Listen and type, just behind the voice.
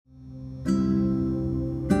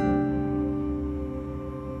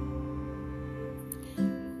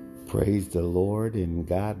Praise the Lord, and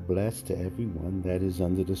God bless to everyone that is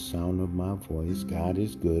under the sound of my voice. God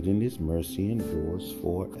is good and His mercy endures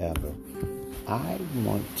forever. I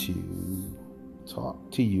want to talk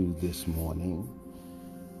to you this morning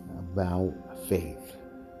about faith.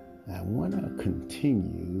 I want to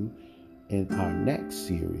continue in our next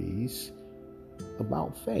series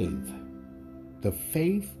about faith, the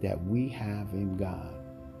faith that we have in God.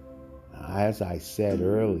 As I said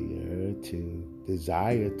earlier, to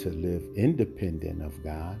desire to live independent of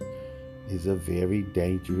God is a very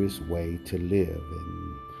dangerous way to live.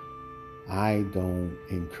 And I don't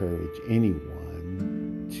encourage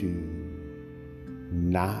anyone to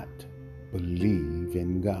not believe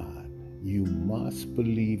in God. You must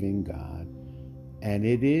believe in God, and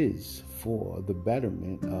it is for the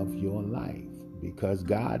betterment of your life, because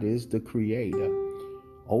God is the creator.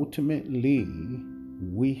 Ultimately,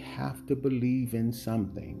 we have to believe in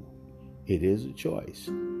something. It is a choice.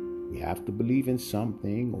 We have to believe in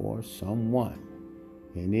something or someone,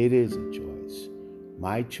 and it is a choice.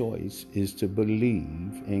 My choice is to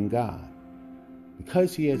believe in God.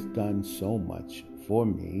 Because He has done so much for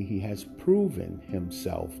me, He has proven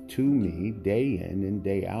Himself to me day in and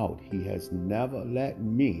day out. He has never let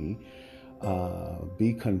me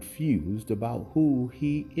be confused about who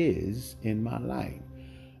He is in my life.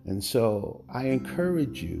 And so I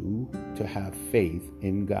encourage you to have faith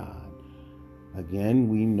in God. Again,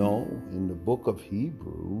 we know in the book of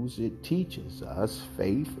Hebrews, it teaches us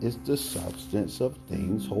faith is the substance of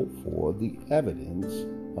things hoped for, the evidence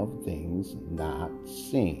of things not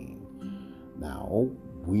seen. Now,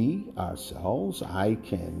 we ourselves, I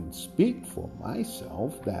can speak for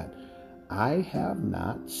myself that I have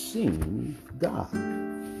not seen God.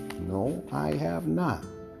 No, I have not.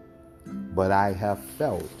 But I have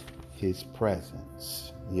felt His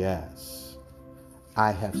presence. Yes.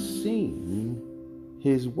 I have seen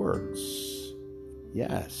His works.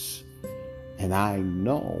 Yes. And I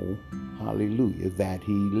know, hallelujah, that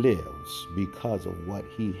He lives because of what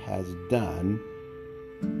He has done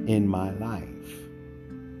in my life.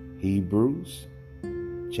 Hebrews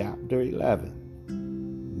chapter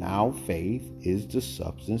 11. Now faith is the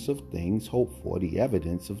substance of things hoped for, the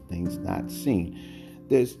evidence of things not seen.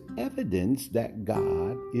 There's evidence that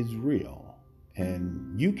God is real,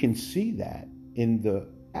 and you can see that in the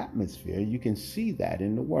atmosphere. You can see that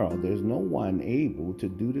in the world. There's no one able to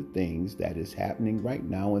do the things that is happening right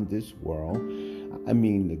now in this world. I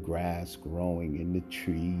mean, the grass growing and the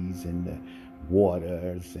trees and the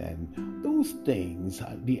waters and those things,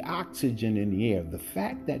 the oxygen in the air, the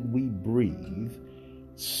fact that we breathe.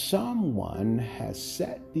 Someone has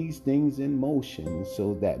set these things in motion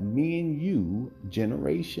so that me and you,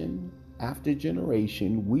 generation after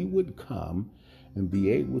generation, we would come and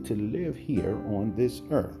be able to live here on this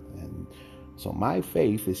earth. And so my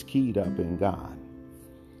faith is keyed up in God.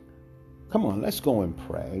 Come on, let's go and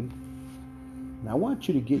pray. Now I want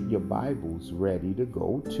you to get your Bibles ready to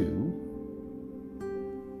go to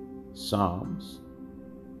Psalms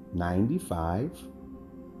 95.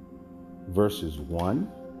 Verses 1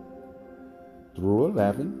 through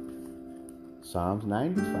 11. Psalms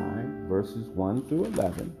 95, verses 1 through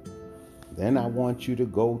 11. Then I want you to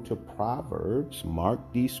go to Proverbs. Mark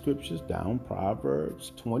these scriptures down.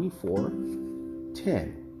 Proverbs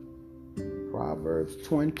 24:10. Proverbs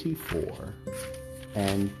 24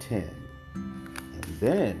 and 10. And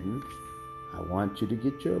then I want you to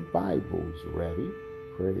get your Bibles ready.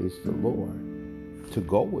 Praise the Lord. To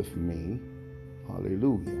go with me.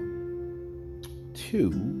 Hallelujah.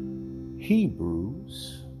 To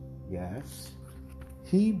Hebrews, yes,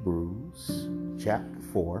 Hebrews chapter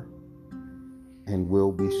 4, and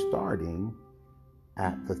we'll be starting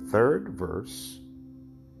at the 3rd verse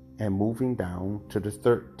and moving down to the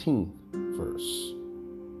 13th verse,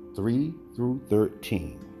 3 through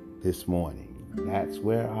 13 this morning. That's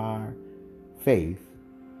where our Faith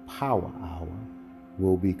Power Hour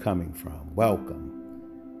will be coming from. Welcome,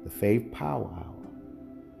 the Faith Power Hour.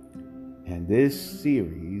 And this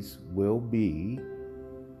series will be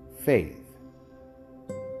Faith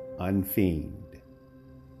Unfeined.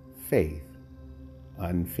 Faith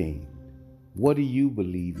Unfeined. What are you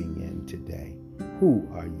believing in today? Who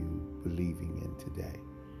are you believing in today?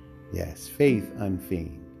 Yes, faith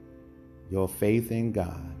unfeigned. Your faith in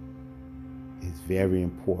God is very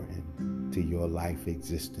important to your life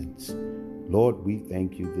existence. Lord, we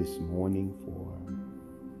thank you this morning for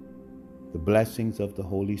the blessings of the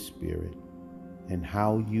Holy Spirit and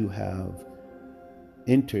how you have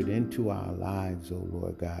entered into our lives, O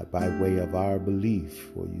Lord God, by way of our belief.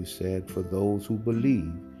 For you said, for those who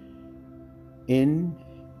believe in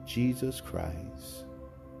Jesus Christ,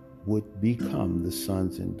 would become the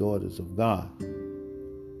sons and daughters of God,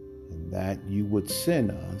 and that you would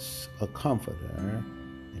send us a comforter.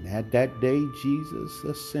 And at that day Jesus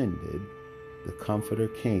ascended, the comforter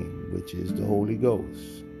came, which is the Holy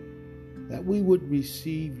Ghost, that we would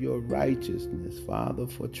receive your righteousness, Father,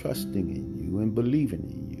 for trusting in you and believing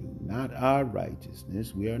in you. Not our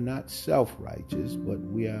righteousness. We are not self-righteous, but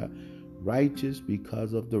we are righteous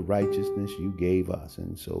because of the righteousness you gave us.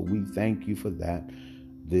 And so we thank you for that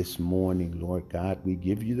this morning, Lord God. We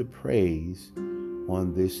give you the praise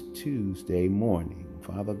on this Tuesday morning.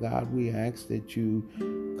 Father God, we ask that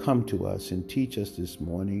you come to us and teach us this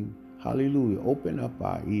morning. Hallelujah. Open up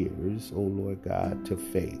our ears, O Lord God, to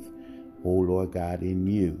faith. O Lord God, in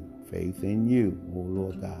you. Faith in you, O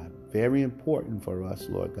Lord God. Very important for us,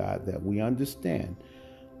 Lord God, that we understand,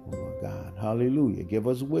 O Lord God. Hallelujah. Give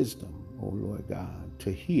us wisdom, O Lord God,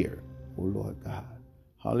 to hear, O Lord God.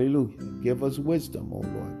 Hallelujah. Give us wisdom, O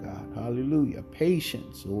Lord God. Hallelujah.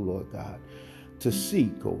 Patience, O Lord God, to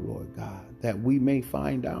seek, O Lord God, that we may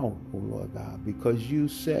find out, O Lord God, because you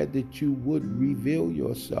said that you would reveal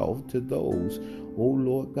yourself to those, O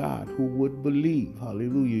Lord God, who would believe.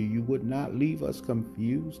 Hallelujah. You would not leave us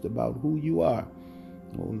confused about who you are,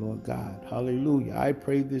 O Lord God. Hallelujah. I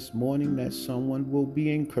pray this morning that someone will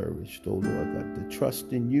be encouraged, O Lord God, to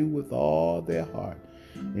trust in you with all their heart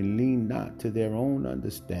and lean not to their own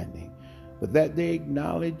understanding, but that they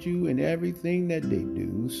acknowledge you in everything that they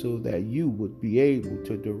do, so that you would be able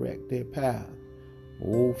to direct their path.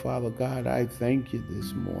 Oh, Father God, I thank you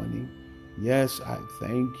this morning. Yes, I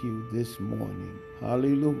thank you this morning.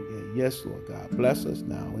 Hallelujah. Yes, Lord God. Bless us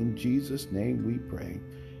now. In Jesus' name we pray.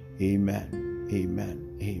 Amen.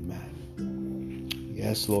 Amen. Amen.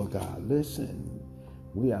 Yes, Lord God. Listen,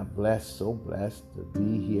 we are blessed, so blessed to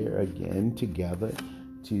be here again together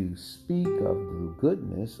to speak of the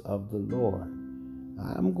goodness of the Lord.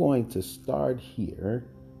 I'm going to start here,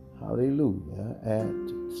 hallelujah,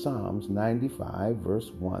 at Psalms 95,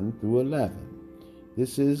 verse 1 through 11.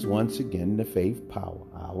 This is once again the Faith Power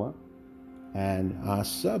Hour, and our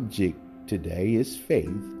subject today is faith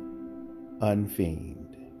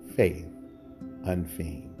unfeigned. Faith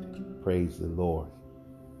unfeigned. Praise the Lord.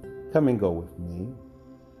 Come and go with me.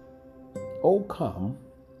 Oh, come,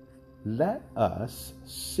 let us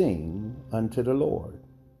sing unto the Lord.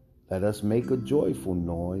 Let us make a joyful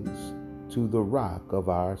noise to the rock of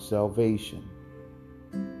our salvation.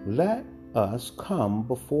 Let us come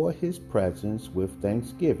before his presence with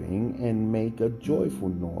thanksgiving and make a joyful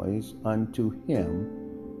noise unto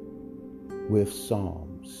him with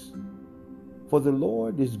psalms. For the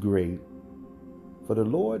Lord is great, for the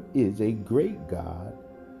Lord is a great God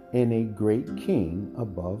and a great King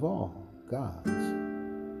above all gods.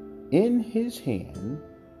 In his hand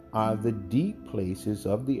are the deep places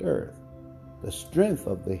of the earth. The strength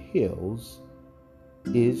of the hills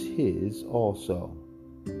is his also.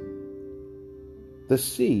 The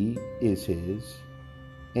sea is his,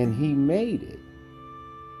 and he made it,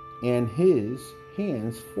 and his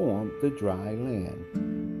hands formed the dry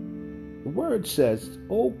land. The word says,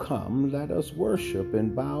 "O come, let us worship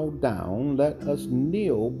and bow down. Let us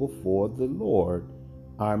kneel before the Lord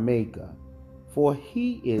our Maker. For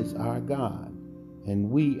he is our God, and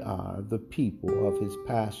we are the people of his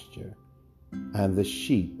pasture and the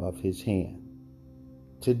sheep of his hand.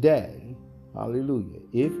 Today, hallelujah,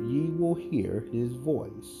 if ye will hear his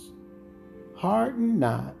voice, harden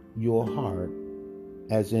not your heart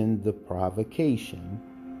as in the provocation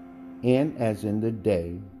and as in the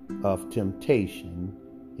day of temptation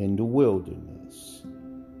in the wilderness.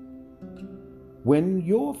 When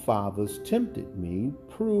your fathers tempted me,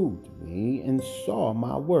 proved me, and saw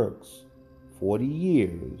my works, 40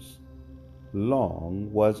 years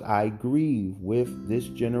long was I grieved with this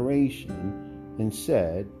generation, and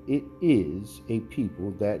said, It is a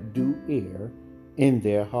people that do err in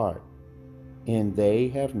their heart, and they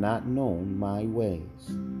have not known my ways,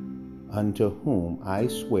 unto whom I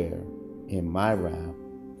swear in my wrath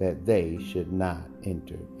that they should not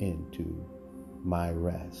enter into my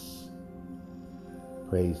rest."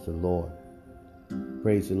 Praise the Lord.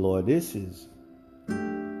 Praise the Lord. This is,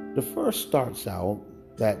 the first starts out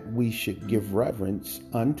that we should give reverence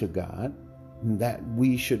unto God, and that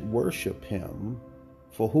we should worship him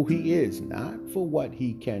for who he is, not for what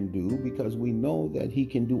he can do, because we know that he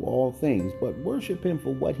can do all things, but worship him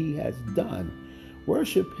for what he has done.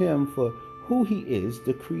 Worship him for who he is,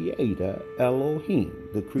 the creator Elohim,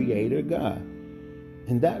 the creator God.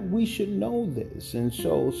 And that we should know this. And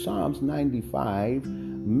so Psalms 95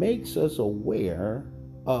 makes us aware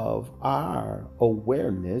of our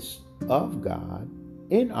awareness of God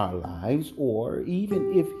in our lives, or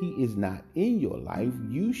even if he is not in your life,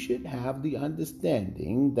 you should have the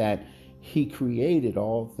understanding that he created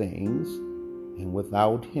all things, and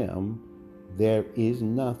without him, there is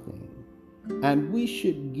nothing. And we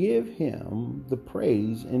should give him the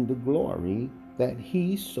praise and the glory that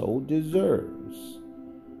he so deserves.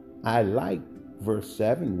 I like verse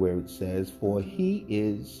 7 where it says, "For he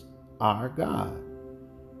is our God,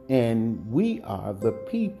 and we are the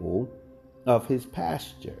people of his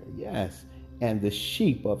pasture." Yes, and the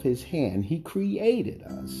sheep of his hand. He created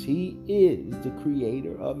us. He is the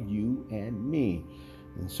creator of you and me.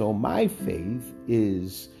 And so my faith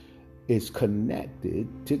is connected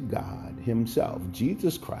to God himself.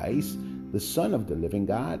 Jesus Christ, the Son of the living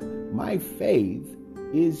God. My faith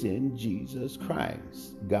is in Jesus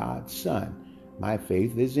Christ, God's Son. My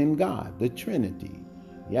faith is in God, the Trinity.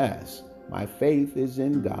 Yes, my faith is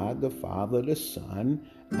in God, the Father, the Son,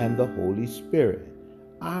 and the Holy Spirit.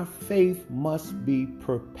 Our faith must be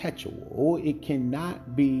perpetual. It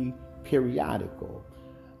cannot be periodical.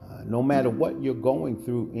 No matter what you're going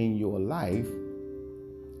through in your life,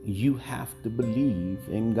 you have to believe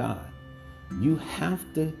in God. You have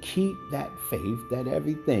to keep that faith that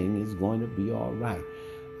everything is going to be all right.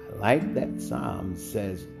 I like that Psalm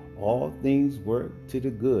says, all things work to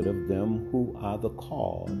the good of them who are the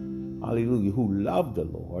called. Hallelujah. Who love the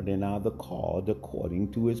Lord and are the called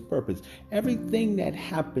according to his purpose. Everything that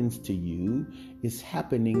happens to you is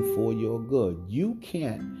happening for your good. You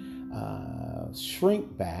can't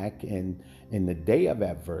shrink back in the day of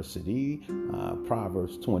adversity.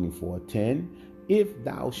 Proverbs 24:10. If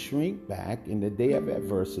thou shrink back in the day of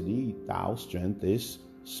adversity, thy strength is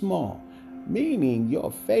small. Meaning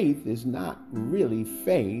your faith is not really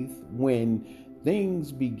faith when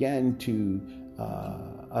things begin to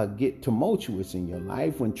get tumultuous in your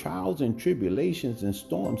life, when trials and tribulations and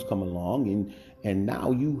storms come along, and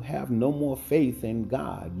now you have no more faith in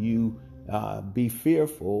God. You be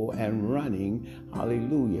fearful and running,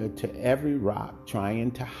 hallelujah, to every rock, trying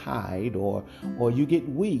to hide, or you get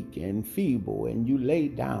weak and feeble and you lay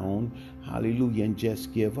down, hallelujah, and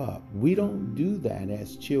just give up. We don't do that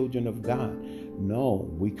as children of God. No,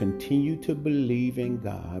 we continue to believe in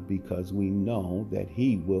God because we know that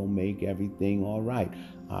he will make everything all right.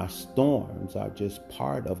 Our storms are just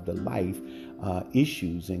part of the life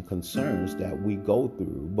issues and concerns that we go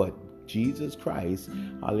through. But Jesus Christ,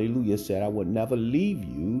 hallelujah, said, I would never leave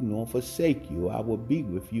you nor forsake you. I will be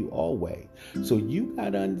with you always. So you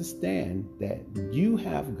got to understand that you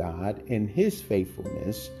have God and his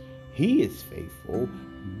faithfulness. He is faithful.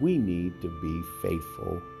 We need to be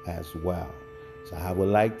faithful as well. So I would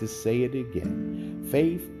like to say it again.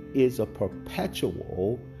 Faith is a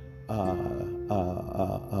perpetual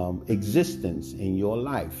existence in your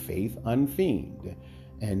life. Faith unfeigned.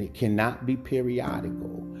 And it cannot be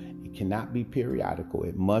periodical. It cannot be periodical.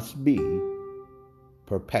 It must be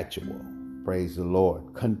perpetual. Praise the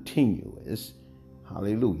Lord. Continuous.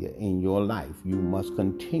 Hallelujah. In your life, you must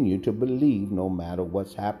continue to believe no matter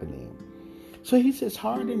what's happening. So he says,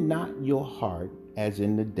 harden not your heart as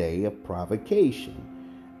in the day of provocation,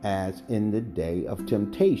 as in the day of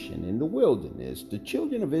temptation in the wilderness. The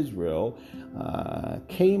children of Israel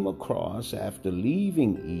came across after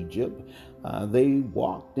leaving Egypt. They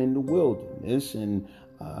walked in the wilderness and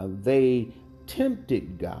they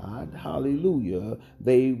tempted God. Hallelujah.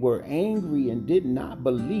 They were angry and did not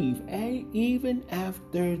believe, even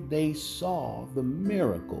after they saw the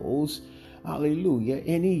miracles, hallelujah,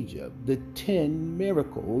 in Egypt, the 10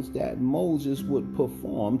 miracles that Moses would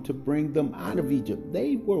perform to bring them out of Egypt.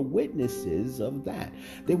 They were witnesses of that.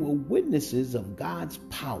 They were witnesses of God's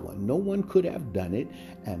power. No one could have done it,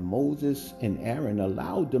 and Moses and Aaron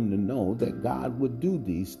allowed them to know that God would do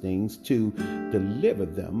these things to deliver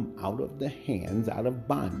them out of the hands, out of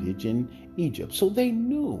bondage in Egypt. So they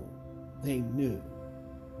knew.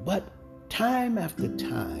 But time after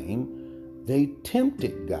time, they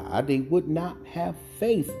tempted God. They would not have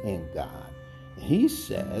faith in God. He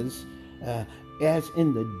says, as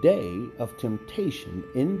in the day of temptation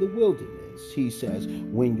in the wilderness, he says,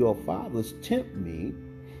 when your fathers tempt me,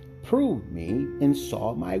 proved me, and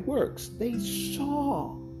saw my works. They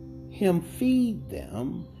saw him feed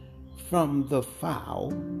them from the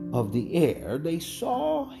fowl of the air. They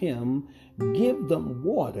saw him give them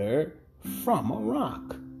water from a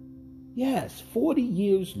rock. Yes, 40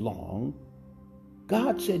 years long,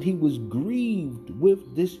 God said he was grieved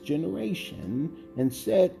with this generation and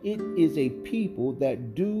said it is a people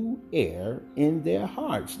that do err in their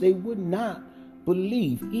hearts. They would not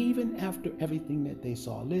believe even after everything that they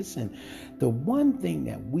saw. Listen, the one thing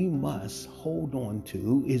that we must hold on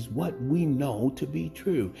to is what we know to be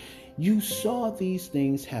true. You saw these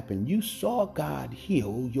things happen. You saw God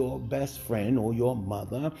heal your best friend or your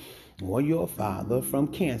mother or your father from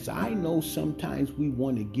cancer. I know sometimes we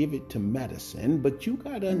want to give it to medicine, but you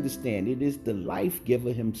got to understand it is the life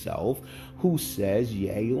giver himself who says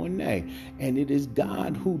yea or nay. And it is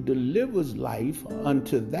God who delivers life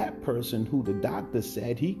unto that person who the doctor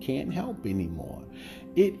said he can't help anymore.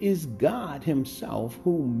 It is God himself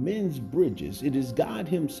who mends bridges. It is God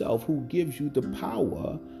himself who gives you the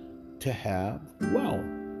power to have wealth.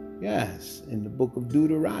 Yes, in the book of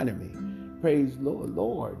Deuteronomy. Praise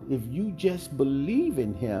Lord. If you just believe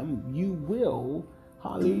in him, you will,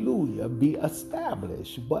 hallelujah, be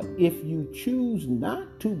established. But if you choose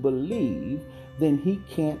not to believe, then he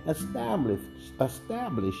can't establish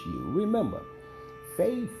you. Remember,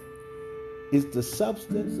 faith is the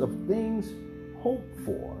substance of things hoped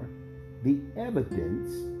for, the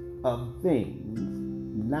evidence of things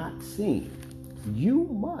not seen. You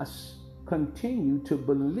must continue to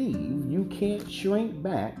believe. You can't shrink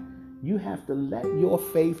back. You have to let your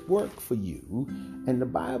faith work for you. And the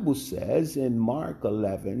Bible says in Mark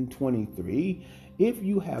 11:23, if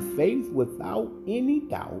you have faith without any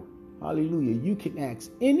doubt, hallelujah, you can ask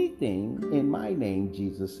anything in my name,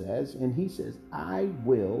 Jesus says, and he says, I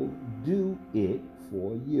will do it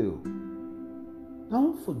for you.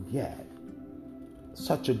 Don't forget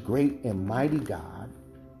such a great and mighty God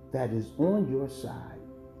that is on your side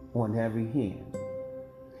on every hand.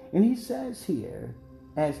 And he says here,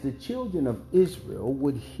 as the children of Israel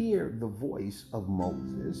would hear the voice of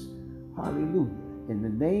Moses, hallelujah, in the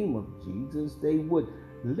name of Jesus, they would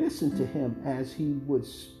listen to him as he would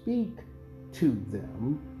speak to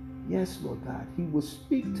them. Yes, Lord God, he would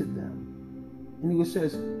speak to them. And he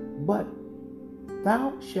says, but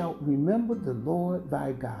thou shalt remember the Lord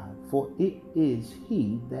thy God, for it is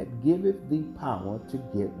he that giveth thee power to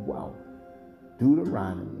get wealth.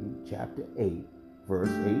 Deuteronomy chapter 8, verse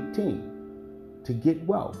 18. To get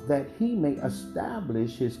wealth, that he may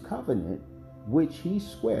establish his covenant, which he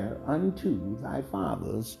sware unto thy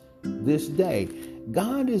fathers this day.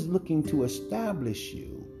 God is looking to establish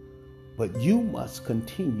you, but you must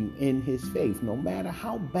continue in his faith. No matter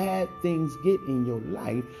how bad things get in your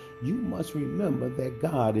life, you must remember that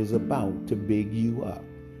God is about to big you up.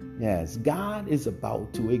 Yes, God is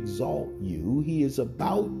about to exalt you. He is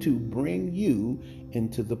about to bring you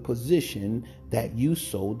into the position that you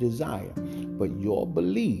so desire. But your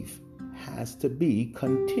belief has to be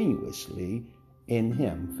continuously in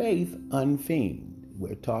him. Faith unfeigned.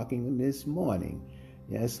 We're talking this morning,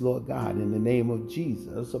 yes, Lord God, in the name of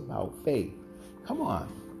Jesus, about faith. Come on,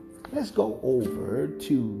 let's go over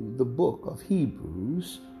to the book of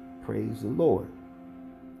Hebrews. Praise the Lord.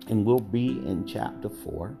 And we'll be in chapter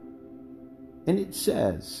 4. And it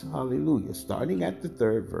says, hallelujah, starting at the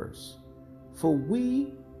 3rd verse, for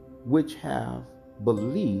we which have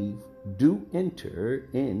believed do enter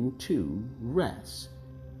into rest,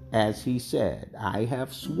 as he said, I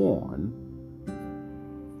have sworn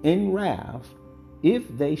in wrath, if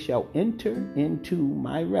they shall enter into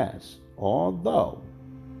my rest, although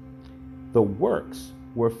the works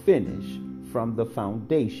were finished from the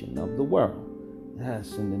foundation of the world.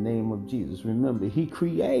 Yes, in the name of Jesus. Remember, he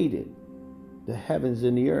created the heavens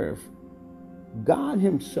and the earth. God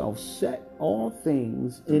himself set all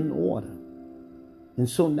things in order. And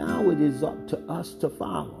so now it is up to us to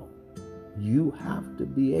follow. You have to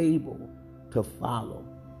be able to follow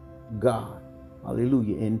God,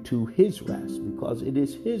 hallelujah, into his rest, because it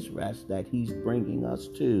is his rest that he's bringing us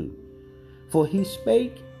to. For he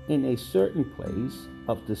spake in a certain place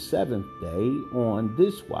of the 7th day on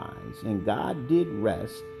this wise, and God did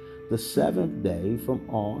rest the 7th day from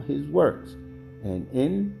all his works. And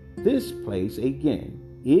in this place again,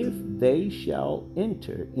 if they shall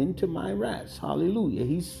enter into my rest, hallelujah.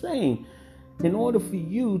 He's saying, in order for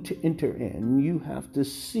you to enter in, you have to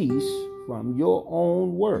cease from your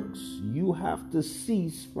own works. You have to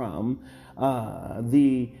cease from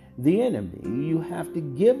the enemy. You have to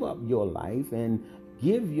give up your life and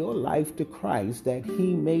give your life to Christ, that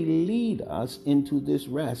he may lead us into this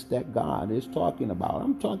rest that God is talking about.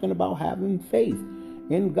 I'm talking about having faith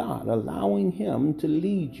in God, allowing him to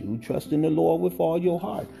lead you. Trust in the Lord with all your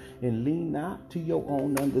heart, and lean not to your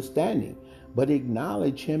own understanding, but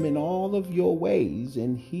acknowledge him in all of your ways,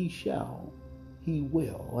 and he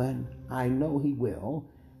will, and I know he will,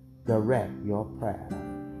 direct your path.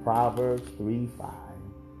 Proverbs 3, 5,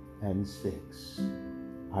 and 6.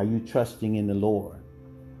 Are you trusting in the Lord?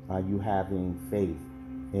 Are you having faith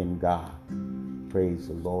in God? Praise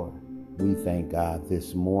the Lord. We thank God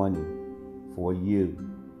this morning for you.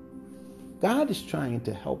 God is trying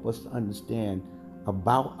to help us to understand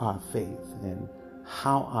about our faith. And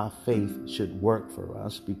how our faith should work for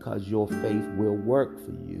us, because your faith will work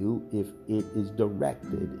for you if it is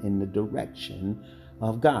directed in the direction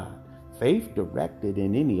of God. Faith directed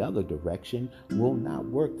in any other direction will not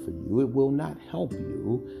work for you. It will not help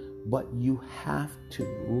you, but you have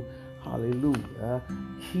to, hallelujah,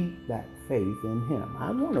 keep that faith in him.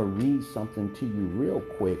 I want to read something to you real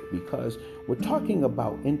quick, because we're talking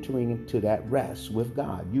about entering into that rest with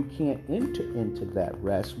God. You can't enter into that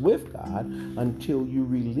rest with God until you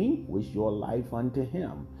relinquish your life unto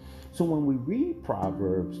him. So when we read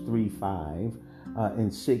Proverbs 3:5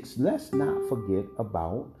 and 6, let's not forget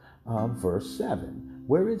about verse 7,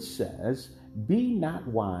 where it says, "Be not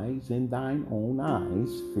wise in thine own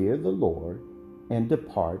eyes, fear the Lord, and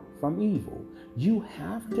depart from evil." You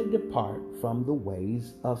have to depart from the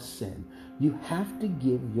ways of sin. You have to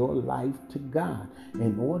give your life to God.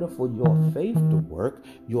 In order for your faith to work,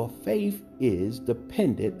 your faith is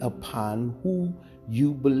dependent upon who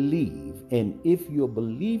you believe. And if you're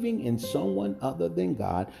believing in someone other than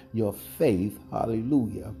God, your faith,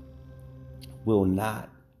 hallelujah, will not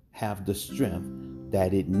have the strength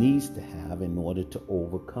that it needs to have in order to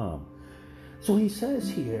overcome. So he says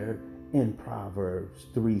here in Proverbs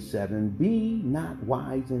 3:7, "Be not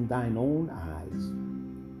wise in thine own eyes.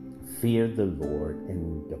 Fear the Lord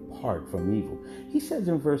and depart from evil." He says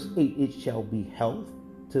in verse 8, "It shall be health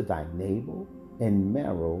to thy navel and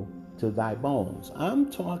marrow to thy bones."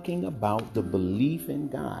 I'm talking about the belief in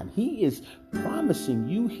God. He is promising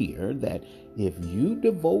you here that if you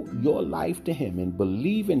devote your life to him and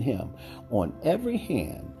believe in him on every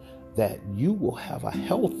hand, that you will have a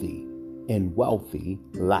healthy and wealthy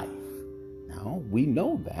life. Now, we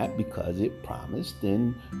know that because it promised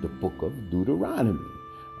in the book of Deuteronomy,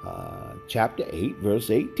 chapter 8, verse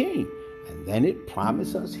 18. And then it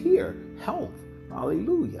promised us here, health.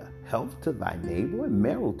 Hallelujah. Health to thy navel and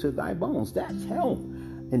marrow to thy bones. That's health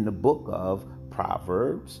in the book of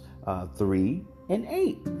Proverbs 3 and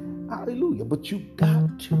 8. Hallelujah. But you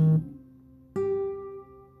got to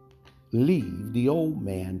leave the old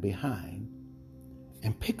man behind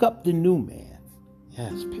and pick up the new man.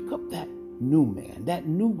 Yes, pick up that new man, that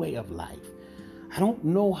new way of life. I don't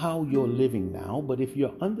know how you're living now, but if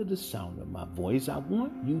you're under the sound of my voice, I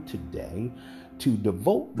want you today to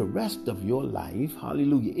devote the rest of your life,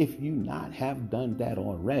 hallelujah. If you not have done that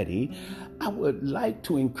already, I would like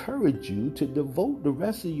to encourage you to devote the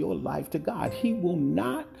rest of your life to God. He will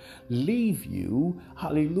not leave you,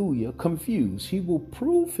 hallelujah, confused. He will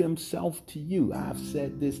prove himself to you. I've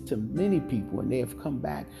said this to many people, and they have come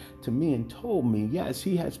back to me and told me, yes,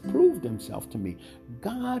 he has proved himself to me.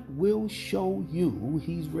 God will show you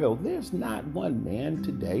he's real. There's not one man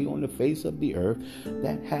today on the face of the earth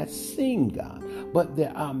that has seen God, but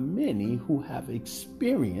there are many who have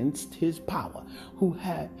experienced his power,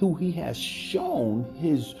 who he has shown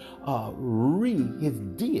his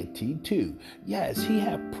deity to. Yes, he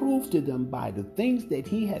has proved to them by the things that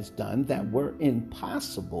he has done that were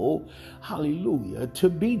impossible, hallelujah, to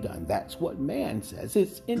be done. That's what man says.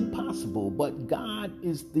 It's impossible, but God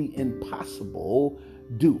is the impossible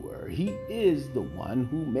doer. He is the one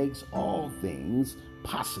who makes all things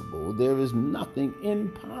possible. There is nothing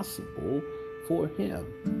impossible for him.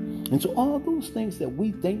 And so all those things that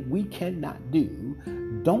we think we cannot do,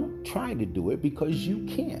 don't try to do it because you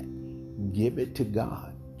can't. Give it to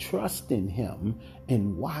God. Trust in him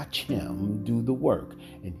and watch him do the work,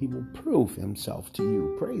 and he will prove himself to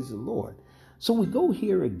you. Praise the Lord. So we go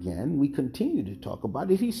here again. We continue to talk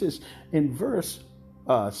about it. He says in verse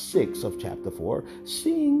 6 of chapter 4,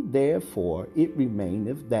 "Seeing therefore it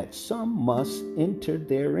remaineth that some must enter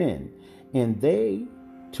therein, and they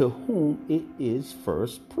to whom it is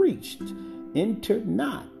first preached enter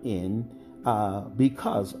not in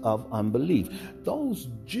because of unbelief." Those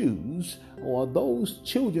Jews, or those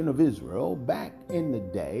children of Israel back in the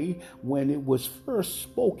day when it was first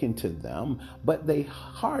spoken to them, but they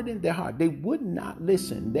hardened their heart. They would not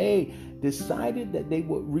listen. They decided that they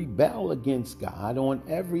would rebel against God on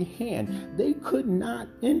every hand. They could not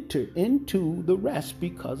enter into the rest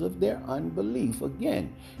because of their unbelief. Again,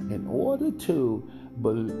 in order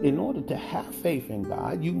to have faith in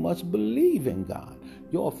God, you must believe in God.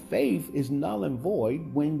 Your faith is null and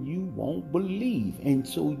void when you won't believe. And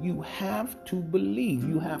so you have to believe.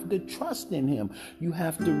 You have to trust in him. You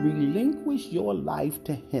have to relinquish your life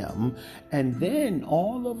to him. And then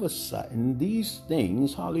all of a sudden, these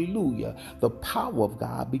things, hallelujah, the power of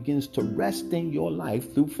God begins to rest in your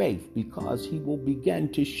life through faith, because he will begin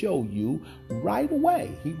to show you right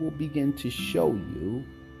away. He will begin to show you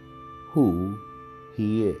who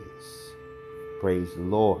he is. Praise the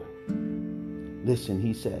Lord. Listen,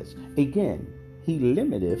 he says, again, he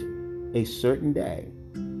limiteth a certain day.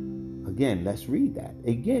 Again, let's read that.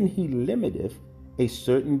 Again, he limiteth a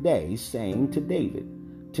certain day, saying to David,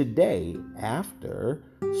 today, after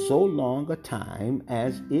so long a time,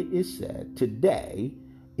 as it is said, today,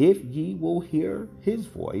 if ye will hear his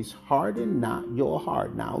voice, harden not your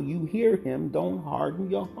heart. Now you hear him, don't harden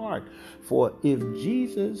your heart. For if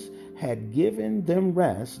Jesus had given them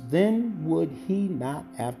rest, then would he not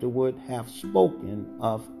afterward have spoken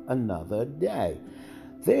of another day?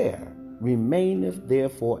 There remaineth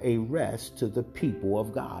therefore a rest to the people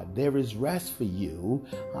of God. There is rest for you.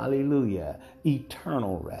 Hallelujah.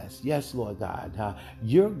 Eternal rest. Yes, Lord God.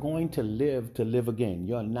 You're going to live again.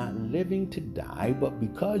 You're not living to die, but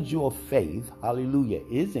because your faith, hallelujah,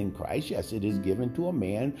 is in Christ. Yes, it is given to a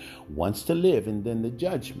man once to live and then the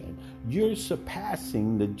judgment. You're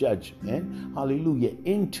surpassing the judgment, hallelujah,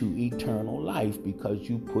 into eternal life because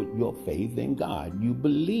you put your faith in God. You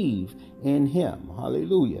believe in him.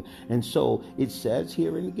 Hallelujah. And so it says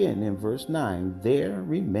here and again in verse 9, there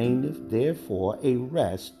remaineth therefore a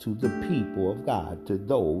rest to the people of God, to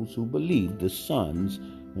those who believe, the sons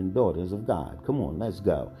and daughters of God. Come on, let's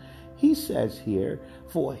go. He says here,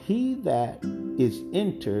 for he that is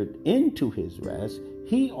entered into his rest,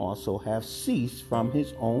 he also hath ceased from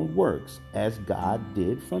his own works, as God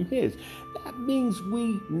did from his. That means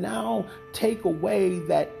we now take away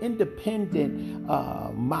that independent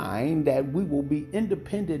mind, that we will be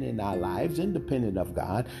independent in our lives, independent of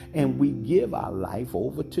God, and we give our life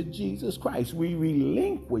over to Jesus Christ. We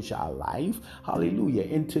relinquish our life, hallelujah,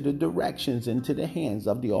 into the directions, into the hands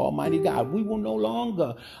of the Almighty God. We will no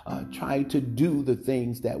longer try to do the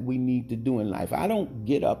things that we need to do in life. I don't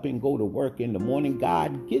get up and go to work in the morning. God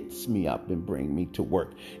gets me up and bring me to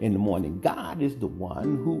work in the morning. God is the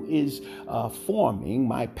one who is forming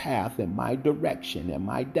my path and my direction and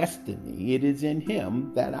my destiny. It is in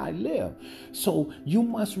him that I live. So you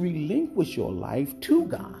must relinquish your life to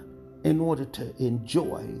God in order to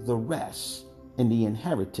enjoy the rest and the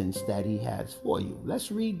inheritance that he has for you.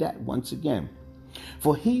 Let's read that once again.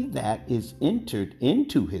 For he that is entered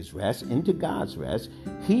into his rest, into God's rest,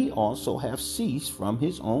 he also hath ceased from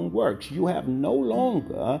his own works. You have no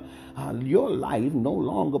longer, your life no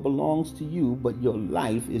longer belongs to you, but your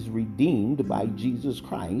life is redeemed by Jesus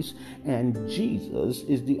Christ, and Jesus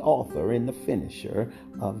is the author and the finisher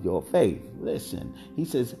of your faith. Listen, he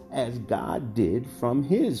says, as God did from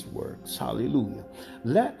his works. Hallelujah.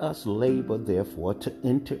 Let us labor, therefore, to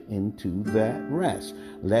enter into that rest,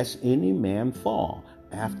 lest any man fall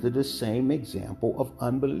after the same example of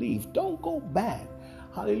unbelief. Don't go back.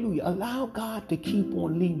 Hallelujah. Allow God to keep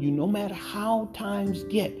on leading you no matter how times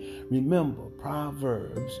get. Remember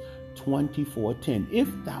Proverbs 24:10. If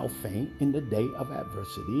thou faint in the day of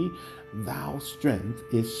adversity, thy strength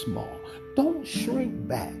is small. Don't shrink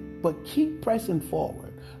back, but keep pressing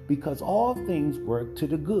forward, because all things work to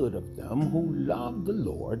the good of them who love the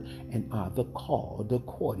Lord and are the called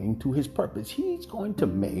according to his purpose. He's going to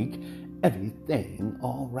make everything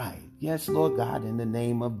all right. Yes, Lord God, in the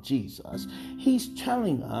name of Jesus. He's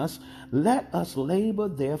telling us, let us labor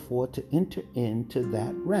therefore to enter into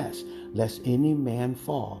that rest, lest any man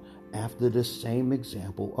fall after the same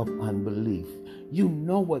example of unbelief. You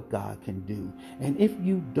know what God can do. And if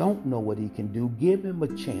you don't know what he can do, give him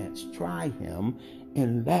a chance. Try him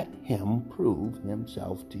and let him prove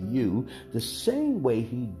himself to you the same way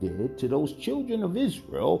he did to those children of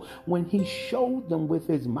Israel when he showed them with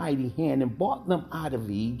his mighty hand and brought them out of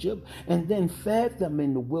Egypt and then fed them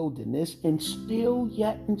in the wilderness, and still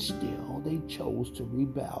they chose to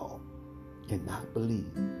rebel and not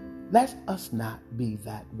believe. Let us not be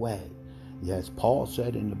that way. Yes, Paul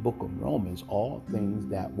said in the book of Romans, all things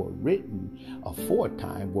that were written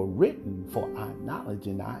aforetime were written for our knowledge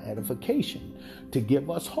and our edification, to give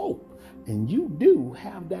us hope. And you do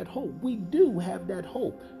have that hope. We do have that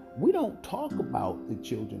hope. We don't talk about the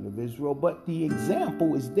children of Israel, but the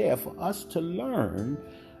example is there for us to learn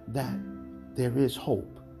that there is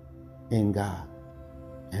hope in God,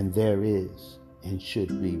 and there is and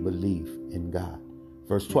should be belief in God.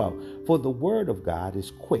 Verse 12, for the word of God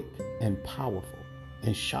is quick and powerful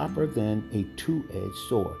and sharper than a two-edged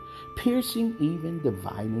sword, piercing even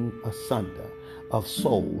dividing asunder of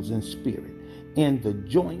souls and spirit, and the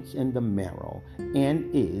joints and the marrow,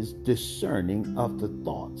 and is discerning of the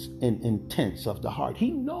thoughts and intents of the heart.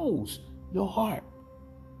 He knows your heart.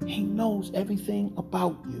 He knows everything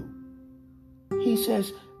about you. He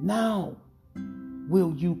says, now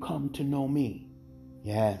will you come to know me?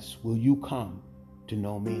 Yes, will you come to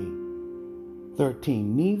know me?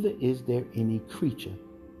 13, neither is there any creature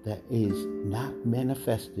that is not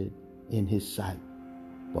manifested in his sight,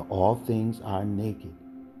 but all things are naked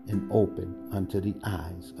and open unto the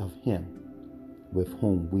eyes of him with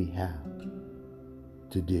whom we have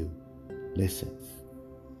to do. Listen,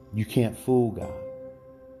 you can't fool God.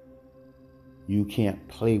 You can't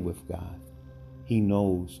play with God. He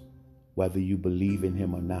knows whether you believe in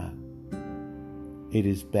him or not. It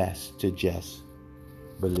is best to just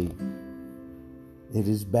believe. It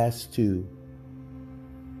is best to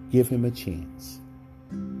give him a chance.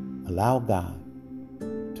 Allow God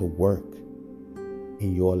to work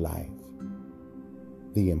in your life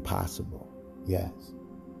the impossible. Yes.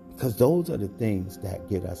 Because those are the things that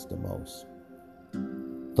get us the most.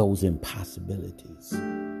 Those impossibilities.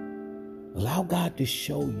 Allow God to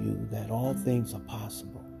show you that all things are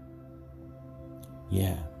possible.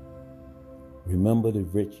 Yeah. Remember the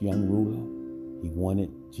rich young ruler? He wanted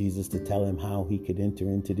Jesus to tell him how he could enter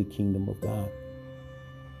into the kingdom of God.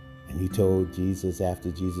 And he told Jesus,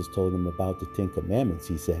 after Jesus told him about the 10 commandments,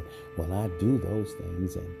 he said, well, I do those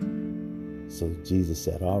things. And so Jesus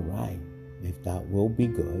said, all right, if that will be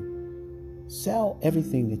good, sell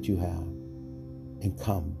everything that you have and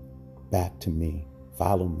come back to me.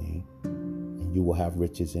 Follow me, and you will have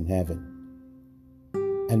riches in heaven.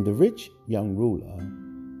 And the rich young ruler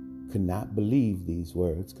could not believe these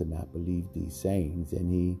words, could not believe these sayings, and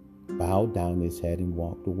he bowed down his head and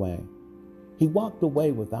walked away. He walked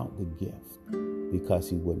away without the gift because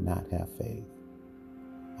he would not have faith.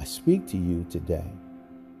 I speak to you today.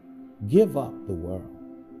 Give up the world.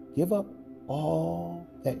 Give up all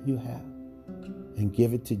that you have and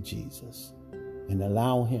give it to Jesus and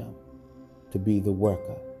allow him to be the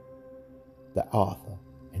worker, the author,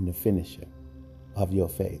 and the finisher of your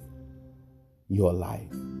faith, your life.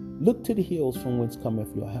 Look to the hills from whence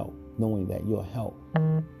cometh your help, knowing that your help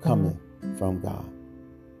cometh from God.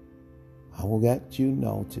 I will let you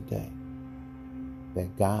know today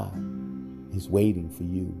that God is waiting for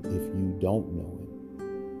you if you don't know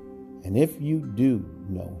him. And if you do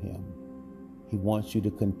know him, he wants you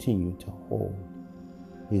to continue to hold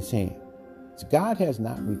his hand. So God has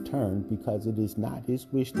not returned because it is not his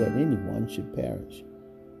wish that anyone should perish,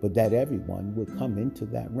 but that everyone would come into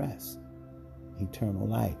that rest, eternal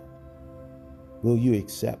life. Will you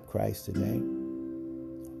accept Christ today?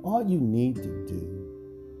 All you need to do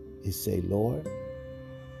is say, Lord,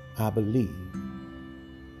 I believe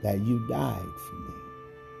that you died for me.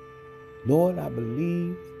 Lord, I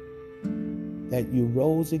believe that you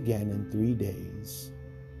rose again in 3 days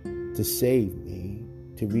to save me,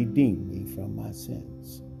 to redeem me from my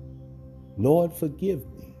sins. Lord, forgive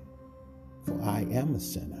me, for I am a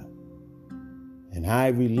sinner, and I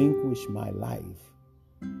relinquish my life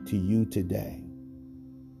to you today.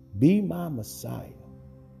 Be my Messiah.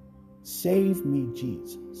 Save me,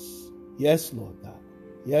 Jesus. Yes, Lord God.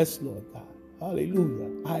 Yes, Lord God.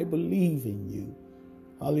 Hallelujah. I believe in you.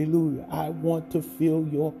 Hallelujah. I want to feel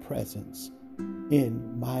your presence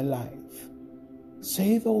in my life.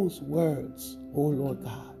 Say those words, oh Lord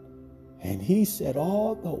God. And he said,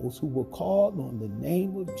 all those who will call on the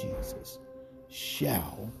name of Jesus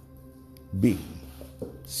shall be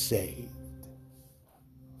saved.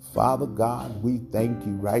 Father God, we thank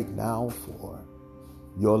you right now for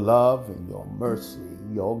your love and your mercy,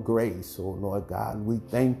 your grace, oh Lord God. We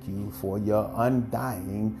thank you for your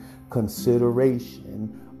undying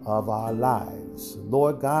consideration of our lives.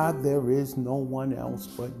 Lord God, there is no one else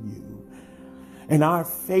but you. And our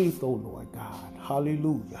faith, oh Lord God,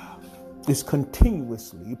 hallelujah, is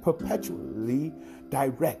continuously, perpetually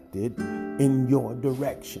directed in your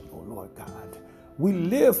direction, oh Lord God. We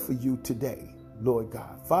live for you today, Lord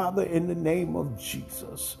God. Father, in the name of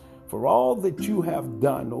Jesus, for all that you have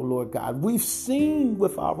done, oh Lord God, we've seen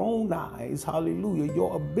with our own eyes, hallelujah,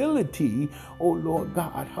 your ability, oh Lord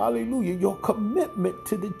God, hallelujah, your commitment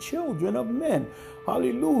to the children of men,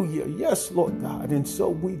 hallelujah, yes, Lord God. And so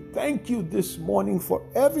we thank you this morning for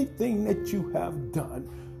everything that you have done.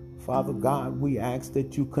 Father God, we ask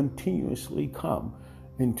that you continuously come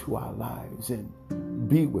into our lives and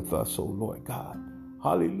be with us, oh Lord God.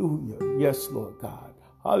 Hallelujah. Yes, Lord God.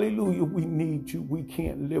 Hallelujah. We need you. We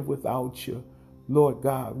can't live without you. Lord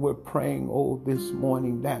God, we're praying, this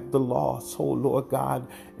morning that the lost, Lord God,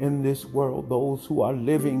 in this world, those who are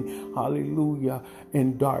living, hallelujah,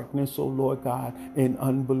 in darkness, Lord God, in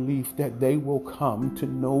unbelief, that they will come to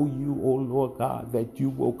know you, Lord God, that you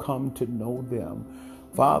will come to know them.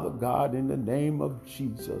 Father God, in the name of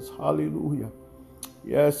Jesus, hallelujah.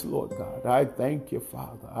 Yes, Lord God, I thank you,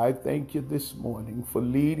 Father. I thank you this morning for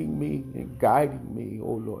leading me and guiding me,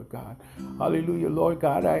 oh Lord God. Hallelujah, Lord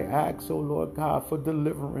God. I ask, oh Lord God, for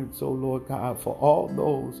deliverance, oh Lord God, for all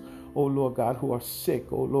those, oh Lord God, who are sick,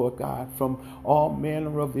 oh Lord God, from all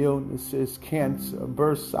manner of illnesses, cancer,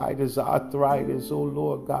 bursitis, arthritis, oh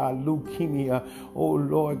Lord God, leukemia, oh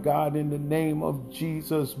Lord God, in the name of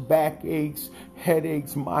Jesus, backaches,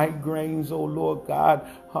 headaches, migraines, oh Lord God,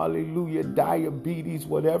 hallelujah, diabetes,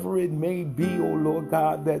 whatever it may be, oh Lord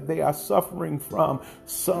God, that they are suffering from.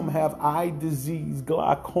 Some have eye disease,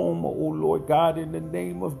 glaucoma, oh Lord God, in the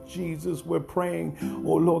name of Jesus, we're praying,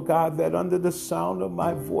 oh Lord God, that under the sound of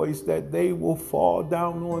my voice, that they will fall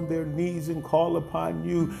down on their knees and call upon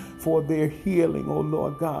you for their healing, oh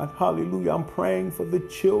Lord God. Hallelujah. I'm praying for the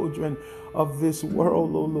children of this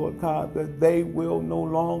world, oh Lord God, that they will no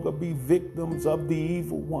longer be victims of the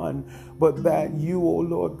evil one, but that you, oh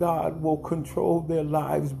Lord God, will control their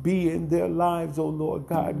lives, be in their lives, oh Lord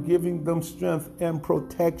God, giving them strength and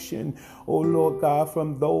protection, oh Lord God,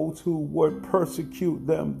 from those who would persecute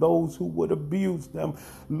them, those who would abuse them.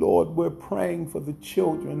 Lord, we're praying for the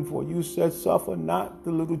children, for you said, suffer not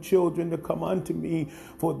the little children to come unto me,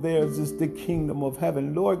 for theirs is the kingdom of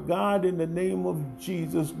heaven. Lord God, in the name of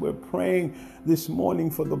Jesus, we're praying this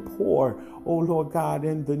morning for the poor, oh Lord God,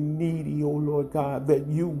 and the needy, oh Lord God, that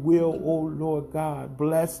you will, oh Lord God,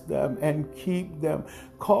 bless them and keep them,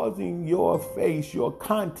 causing your face, your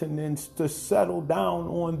countenance to settle down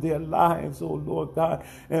on their lives, oh Lord God,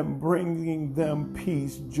 and bringing them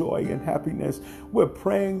peace, joy, and happiness. We're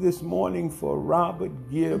praying this morning for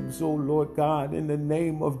Robert Gibbs, oh Lord God, in the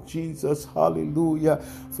name of Jesus, hallelujah,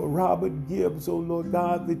 for Robert Gibbs, oh Lord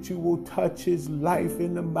God, that you will touch his life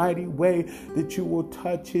in a mighty way, that you will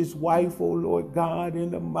touch his wife, oh Lord God,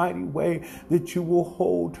 in a mighty way, that you will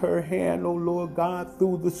hold her hand, oh Lord God,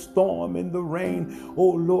 through the storm and the rain,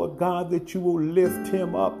 oh Lord God, that you will lift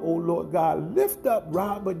him up, oh Lord God. Lift up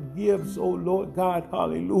Robert Gibbs, oh Lord God,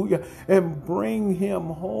 hallelujah, and bring him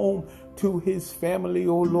home to his family,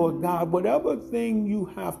 oh Lord God. Whatever thing you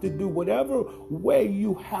have to do, whatever way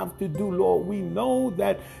you have to do, Lord, we know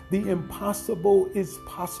that the impossible is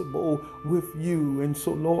possible with you. And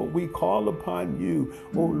so, Lord, we call upon you,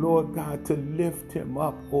 oh Lord God, to lift him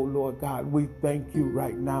up, oh Lord God. We thank you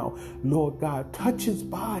right now, Lord God. Touch his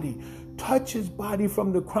body. Touch his body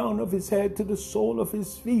from the crown of his head to the sole of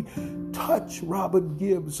his feet. Touch Robert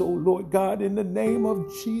Gibbs, oh Lord God, in the name of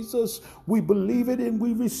Jesus. We believe it and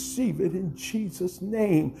we receive it in Jesus'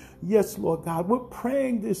 name. Yes, Lord God. We're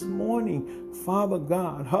praying this morning, Father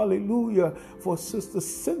God, hallelujah, for Sister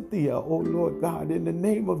Cynthia, oh Lord God, in the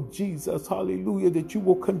name of Jesus, hallelujah, that you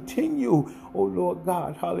will continue, oh Lord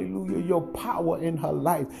God, hallelujah, your power in her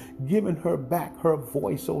life, giving her back her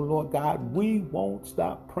voice, oh Lord God. We won't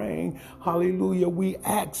stop praying. Hallelujah. We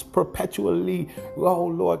ask perpetually, oh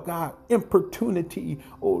Lord God, importunity,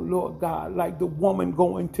 oh Lord God, like the woman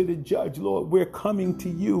going to the judge. Lord, we're coming to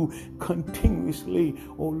you continuously,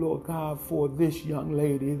 oh Lord God, for this young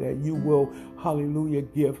lady, that you will, hallelujah,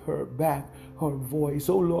 give her back her voice.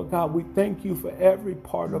 Oh Lord God, we thank you for every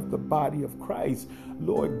part of the body of Christ.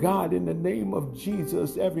 Lord God, in the name of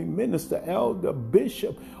Jesus, every minister, elder,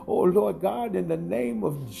 bishop, oh Lord God, in the name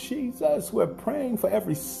of Jesus, we're praying for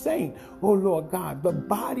every saint, oh Lord God, the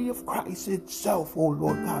body of Christ itself, oh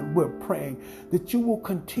Lord God, we're praying that you will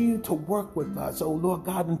continue to work with us, oh Lord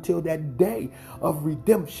God, until that day of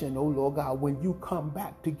redemption, oh Lord God, when you come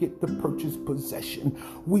back to get the purchased possession.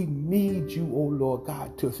 We need you, oh Lord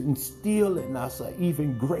God, to instill in us an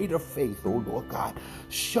even greater faith, oh Lord God.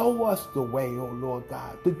 Show us the way, oh Lord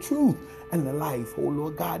God. The truth and the life, oh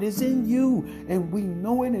Lord God, is in you, and we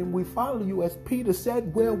know it and we follow you. As Peter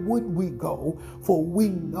said, where would we go? For we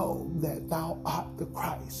know that thou art the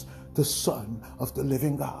Christ, the Son of the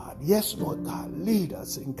living God. Yes, Lord God, lead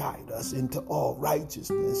us and guide us into all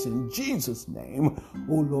righteousness. In Jesus' name,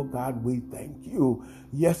 oh Lord God, we thank you.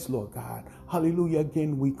 Yes, Lord God. Hallelujah.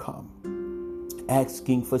 Again, we come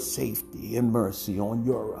asking for safety and mercy on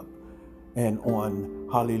Europe and on,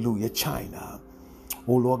 hallelujah, China.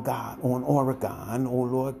 Oh Lord God, on Oregon, oh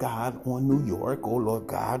Lord God, on New York, oh Lord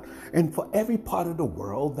God, and for every part of the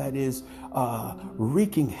world that is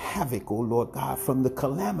wreaking havoc, oh Lord God, from the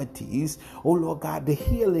calamities, oh Lord God, the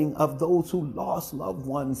healing of those who lost loved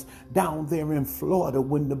ones down there in Florida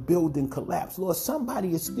when the building collapsed. Lord,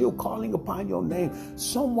 somebody is still calling upon your name.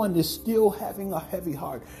 Someone is still having a heavy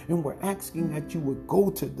heart, and we're asking that you would go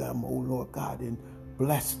to them, oh Lord God, and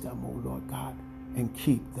bless them, oh Lord God, and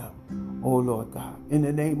keep them, oh Lord God. In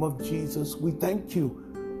the name of Jesus, we thank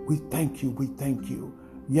you. We thank you. We thank you.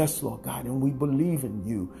 Yes, Lord God, and we believe in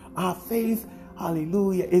you. Our faith,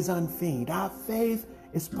 hallelujah, is unfeigned. Our faith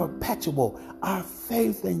is perpetual. Our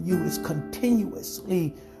faith in you is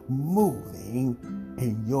continuously moving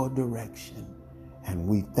in your direction. And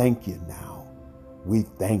we thank you now. We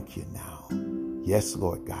thank you now. Yes,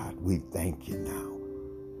 Lord God, we thank you now.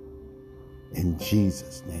 In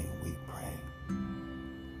Jesus' name we pray.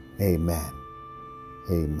 Amen.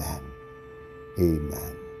 Amen.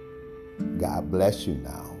 Amen. God bless you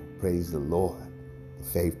now. Praise the Lord. The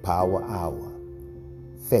Faith Power Hour.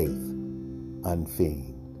 Faith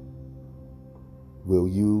Unfeigned. Will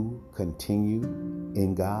you continue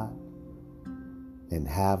in God and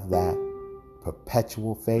have that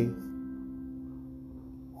perpetual faith?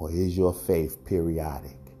 Or is your faith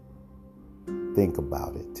periodic? Think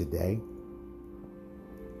about it today.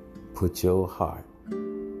 Put your heart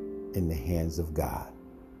in the hands of God.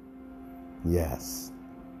 Yes.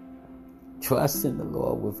 Trust in the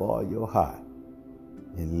Lord with all your heart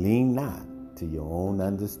and lean not to your own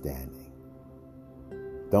understanding.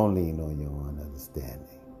 Don't lean on your own understanding.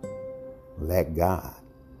 Let God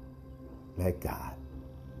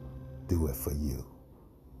do it for you.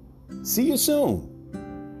 See you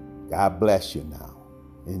soon. God bless you now.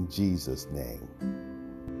 In Jesus' name.